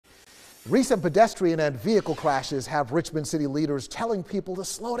Recent pedestrian and vehicle crashes have Richmond city leaders telling people to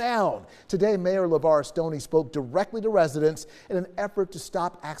slow down. Today, Mayor Levar Stoney spoke directly to residents in an effort to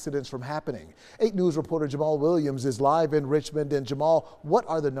stop accidents from happening. 8 News reporter Jamal Williams is live in Richmond. And Jamal, what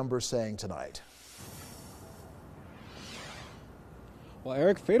are the numbers saying tonight? Well,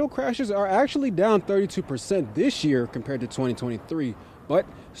 Eric, fatal crashes are actually down 32% this year compared to 2023. But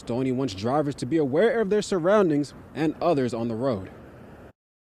Stoney wants drivers to be aware of their surroundings and others on the road.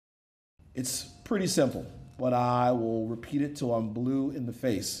 It's pretty simple, but I will repeat it till I'm blue in the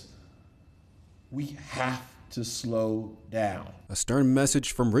face. We have to slow down. A stern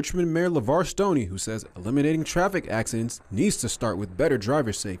message from Richmond Mayor Levar Stoney, who says eliminating traffic accidents needs to start with better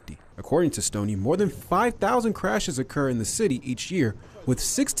driver safety. According to Stoney, more than 5,000 crashes occur in the city each year, with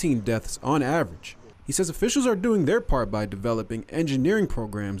 16 deaths on average. He says officials are doing their part by developing engineering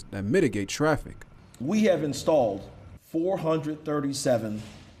programs that mitigate traffic. We have installed 437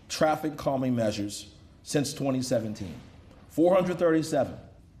 traffic calming measures since 2017. 437.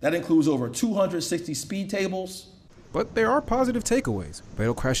 That includes over 260 speed tables. But there are positive takeaways.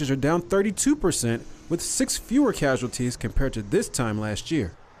 Fatal crashes are down 32%, with 6 fewer casualties compared to this time last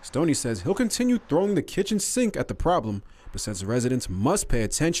year. Stoney says he'll continue throwing the kitchen sink at the problem, but says residents must pay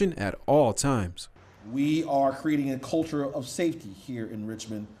attention at all times. We are creating a culture of safety here in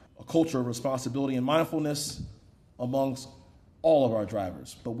Richmond, a culture of responsibility and mindfulness amongst all of our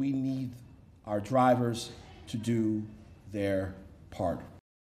drivers, but we need our drivers to do their part.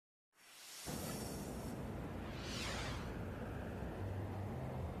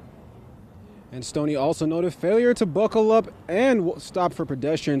 And Stoney also noted failure to buckle up and stop for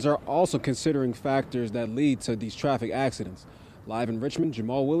pedestrians are also considering factors that lead to these traffic accidents. Live in Richmond,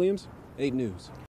 Jamal Williams, 8 News.